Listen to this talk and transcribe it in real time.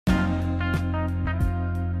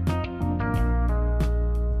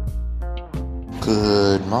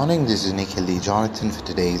Good morning, this is Nikhil Lee Jonathan for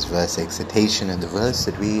today's verse exhortation, and the verse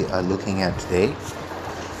that we are looking at today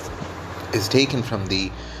is taken from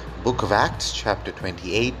the book of Acts, chapter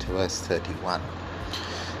 28, verse 31.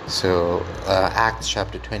 So, Acts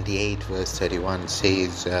chapter 28, verse 31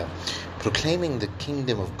 says, proclaiming the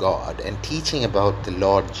kingdom of God and teaching about the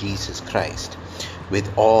Lord Jesus Christ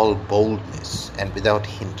with all boldness and without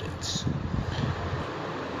hindrance.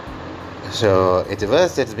 So it's a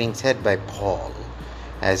verse that's being said by Paul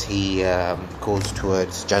as he goes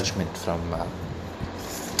towards judgment from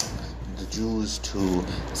the Jews to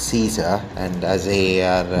Caesar, and as they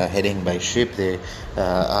are heading by ship, they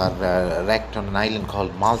are wrecked on an island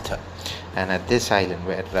called Malta. And at this island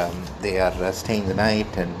where they are staying the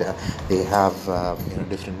night, and they have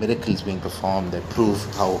different miracles being performed that prove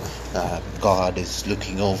how God is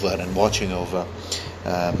looking over and watching over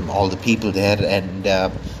all the people there,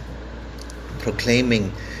 and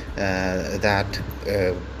proclaiming that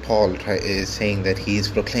Paul is saying that he is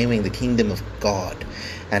proclaiming the kingdom of God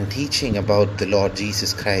and teaching about the Lord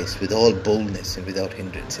Jesus Christ with all boldness and without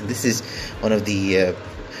hindrance. And this is one of the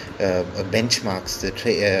benchmarks,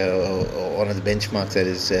 one of the benchmarks that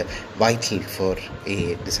is vital for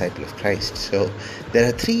a disciple of Christ. So there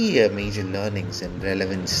are three major learnings and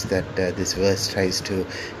relevance that this verse tries to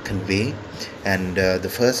convey, and the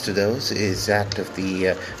first of those is that of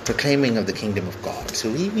the proclaiming of the kingdom of God. So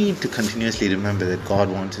we need to continuously remember that God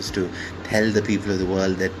wants us to tell the people of the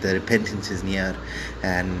world that the repentance is near,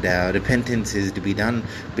 and repentance is to be done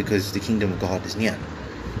because the kingdom of God is near.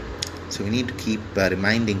 So we need to keep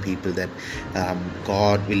reminding people that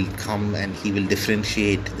God will come and He will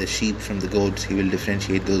differentiate the sheep from the goats. He will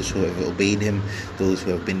differentiate those who have obeyed Him, those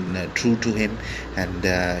who have been true to Him,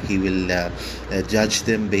 and He will judge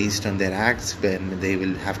them based on their acts, when they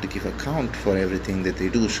will have to give account for everything that they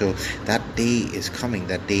do. So that day is coming,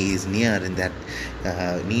 that day is near, and that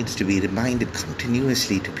needs to be reminded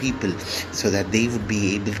continuously to people so that they would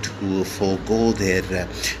be able to forego their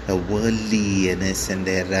worldliness and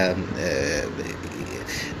their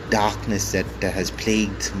darkness that has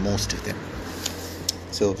plagued most of them.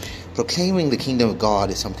 So proclaiming the kingdom of God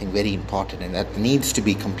is something very important, and that needs to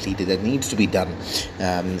be completed, that needs to be done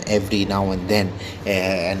every now and then,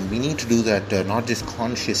 and we need to do that not just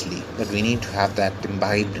consciously, but we need to have that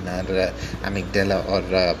imbibed in our amygdala or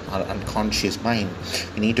our unconscious mind.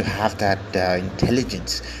 We need to have that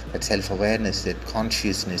intelligence, that self-awareness, that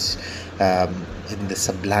consciousness in the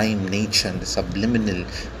sublime nature and the subliminal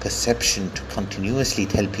perception to continuously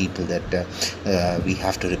tell people that we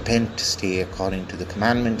have to repent, stay according to the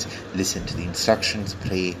commandments, listen to the instructions,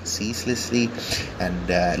 pray ceaselessly, and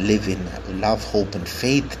live in love, hope, and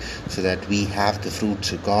faith, so that we have the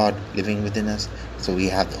fruits of God living within us, so we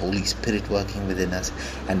have the Holy Spirit working within us,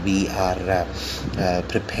 and we are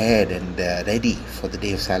prepared and ready for the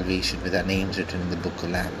day of salvation with our names written in the book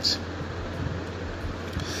of Lambs.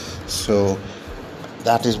 So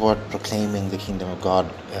that is what proclaiming the kingdom of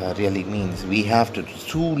God really means. We have to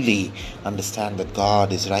truly understand that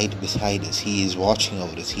God is right beside us. He is watching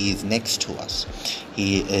over us. He is next to us.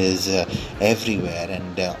 He is everywhere,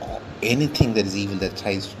 and anything that is evil that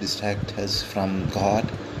tries to distract us from God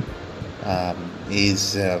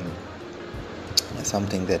is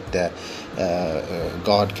something that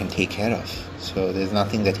God can take care of. So there's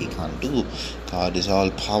nothing that He can't do. God is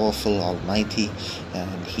all powerful, almighty,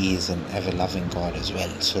 and He is an ever-loving God as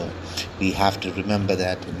well. So we have to remember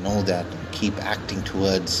that and know that and keep acting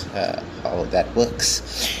towards how that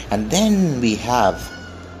works. And then we have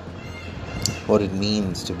what it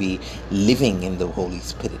means to be living in the Holy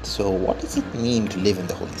Spirit. So what does it mean to live in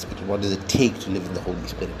the Holy Spirit? What does it take to live in the Holy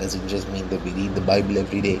Spirit? Does it just mean that we read the Bible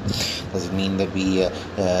every day? Does it mean that we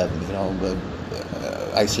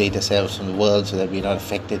isolate ourselves from the world so that we're not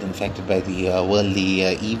infected by the worldly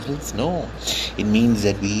evils? No. It means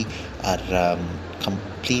that we are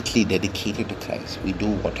completely dedicated to Christ. We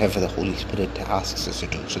do whatever the Holy Spirit asks us to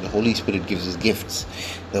do. So the Holy Spirit gives us gifts.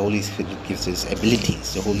 The Holy Spirit gives us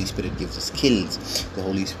abilities. The Holy Spirit gives us skills. The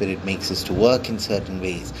Holy Spirit makes us to work in certain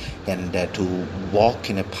ways and to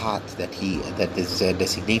walk in a path that is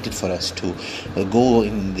designated for us to go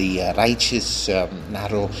in the righteous,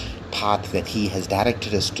 narrow path that He has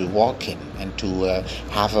directed us to walk in, and to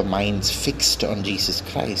have our minds fixed on Jesus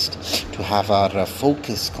Christ, to have our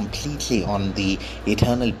focus completely on the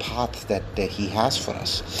eternal path that He has for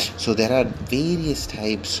us. So there are various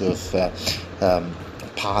types of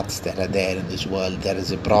paths that are there in this world. There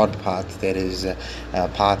is a broad path, there is a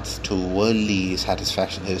path to worldly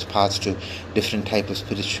satisfaction, there is paths to different type of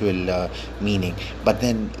spiritual meaning. But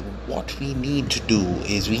then what we need to do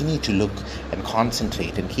is we need to look and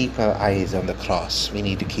concentrate and keep our eyes on the cross. We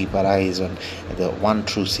need to keep our eyes on the one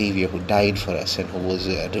true Savior who died for us and who was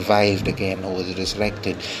revived again, who was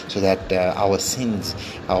resurrected, so that our sins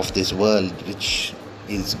of this world, which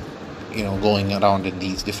is going around in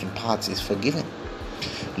these different paths, is forgiven.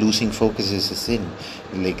 Losing focus is a sin.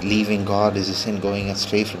 Like leaving God is a sin. Going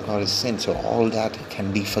astray from God is a sin. So all that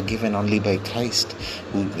can be forgiven only by Christ,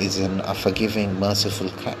 who is a forgiving, merciful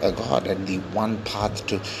God, and the one path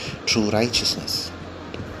to true righteousness.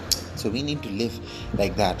 So we need to live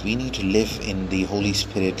like that. We need to live in the Holy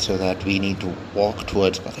Spirit, so that we need to walk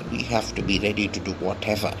towards God. And we have to be ready to do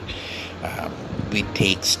whatever it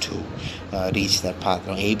takes to reach that path.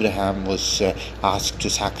 Now, Abraham was asked to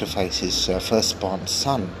sacrifice his firstborn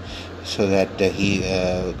son, so that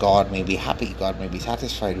God may be happy, God may be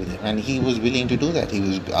satisfied with him. And he was willing to do that. He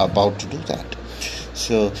was about to do that.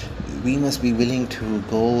 So we must be willing to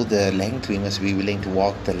go the length. We must be willing to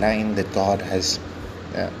walk the line that God has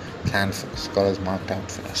planned for us. God has marked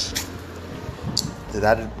out for us. So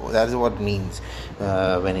that is what it means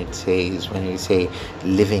when we say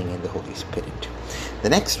living in the Holy Spirit. The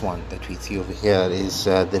next one that we see over here is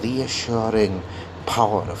the reassuring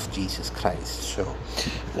power of Jesus Christ. So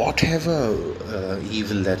whatever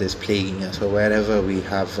evil that is plaguing us, or wherever we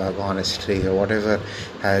have gone astray, or whatever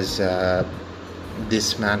has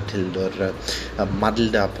dismantled or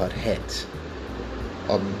muddled up our heads,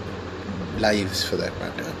 or lives for that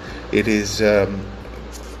matter, it is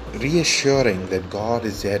reassuring that God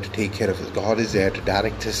is there to take care of us. God is there to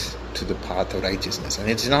direct us to the path of righteousness. And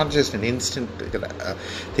it's not just an instant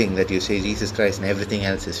thing that you say Jesus Christ and everything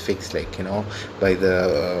else is fixed, by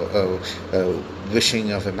the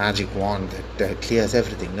wishing of a magic wand that clears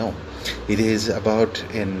everything. No, it is about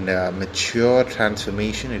mature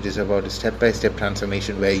transformation. It is about a step-by-step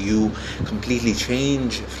transformation where you completely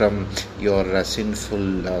change from your sinful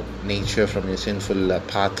nature, from your sinful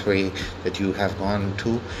pathway that you have gone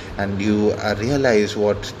to, and you realize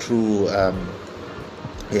what true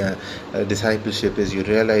discipleship is. You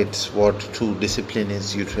realize what true discipline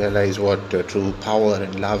is. You realize what true power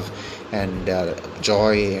and love and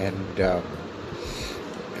joy and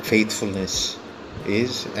faithfulness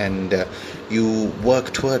is, and you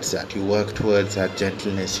work towards that. You work towards that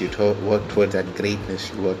gentleness. You work towards that greatness.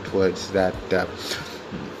 You work towards that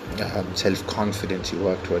self-confidence. You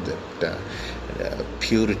work towards that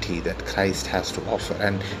purity that Christ has to offer.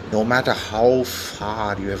 And no matter how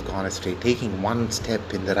far you have gone astray, taking one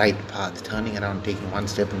step in the right path, turning around, taking one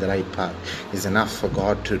step in the right path is enough for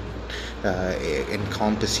God to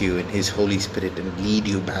encompass you in His Holy Spirit and lead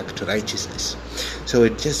you back to righteousness. So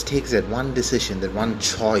it just takes that one decision, that one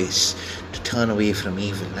choice to turn away from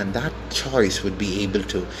evil, and that choice would be able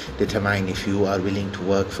to determine if you are willing to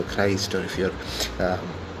work for Christ or if you're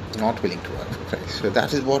not willing to work for Christ. So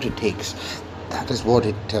that is what it takes. That is what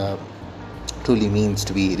it truly means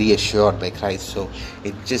to be reassured by Christ. So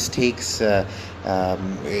it just takes,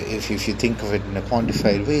 if you think of it in a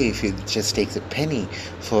quantified way, if it just takes a penny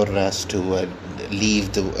for us to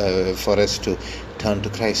for us to turn to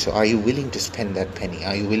Christ. So are you willing to spend that penny?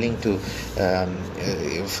 Are you willing to,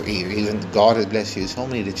 even God has blessed you with so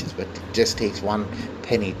many riches, but it just takes one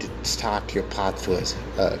penny to start your path towards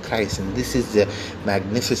Christ. And this is the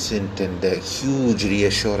magnificent and the huge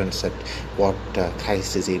reassurance that what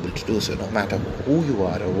Christ is able to do. So no matter who you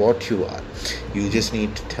are or what you are, you just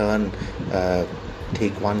need to turn,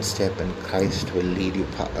 take one step, and Christ will lead you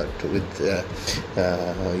with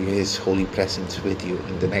His holy presence with you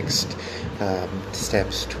in the next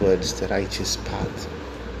steps towards the righteous path.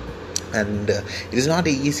 And it is not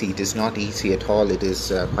easy. It is not easy at all. It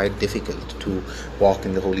is quite difficult to walk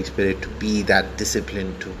in the Holy Spirit, to be that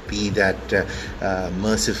disciplined, to be that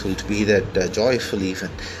merciful, to be that joyful even,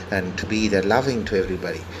 and to be that loving to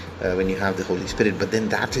everybody when you have the Holy Spirit. But then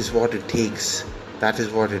that is what it takes. That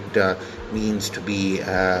is what it means to be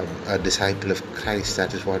a disciple of Christ.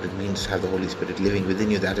 That is what it means to have the Holy Spirit living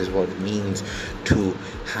within you. That is what it means to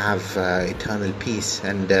have eternal peace.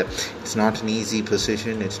 And it's not an easy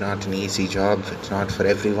position. It's not an easy job. It's not for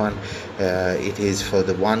everyone. It is for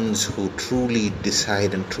the ones who truly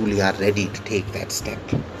decide and truly are ready to take that step.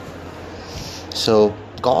 So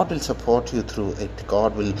God will support you through it.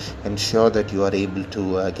 God will ensure that you are able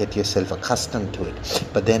to get yourself accustomed to it.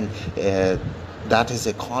 But then that is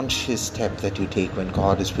a conscious step that you take when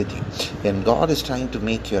God is with you. And God is trying to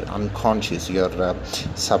make your unconscious, your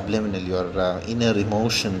subliminal, your inner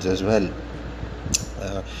emotions as well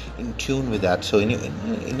in tune with that. So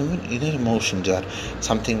inner emotions are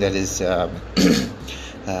something that is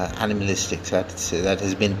animalistic, that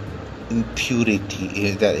has been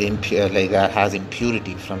impurity, that has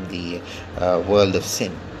impurity from the world of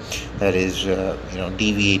sin, that is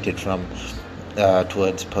deviated from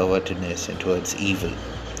towards pervertedness and towards evil.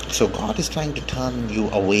 So God is trying to turn you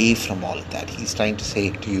away from all of that. He's trying to say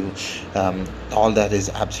to you, all that is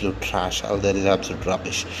absolute trash, all that is absolute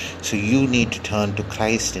rubbish. So you need to turn to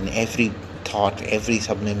Christ in every thought, every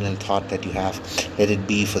subliminal thought that you have. Let it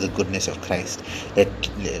be for the goodness of Christ.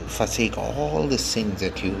 Forsake all the sins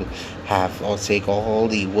that you have, forsake all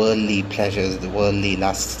the worldly pleasures, the worldly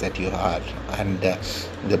lusts that you are, and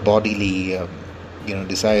the bodily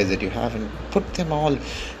desires that you have, and put them all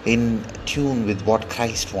in tune with what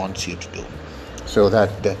Christ wants you to do. So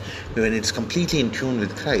that when it's completely in tune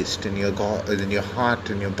with Christ, and your heart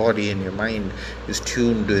and your body and your mind is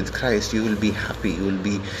tuned with Christ, you will be happy. You will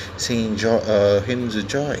be singing hymns of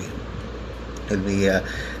joy. You'll be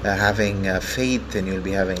having faith, and you'll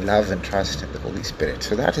be having love and trust in the Holy Spirit.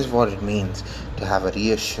 So that is what it means to have a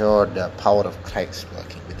reassured power of Christ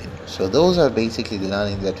working within you. So those are basically the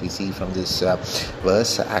learnings that we see from this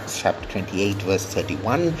verse, Acts chapter 28, verse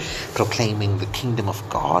 31, proclaiming the kingdom of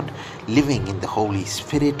God, living in the Holy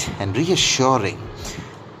Spirit, and reassuring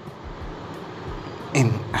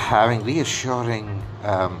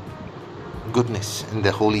goodness in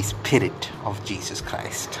the Holy Spirit of Jesus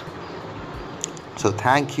Christ. So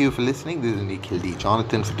thank you for listening. This is Nikhil D.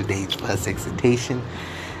 Jonathan for today's verse exhortation,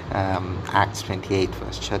 Acts 28,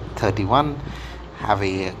 verse 31. Have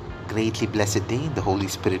a greatly blessed day in the Holy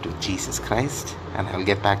Spirit of Jesus Christ, and I'll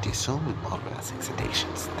get back to you soon with more verse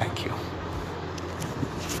exhortations. Thank you.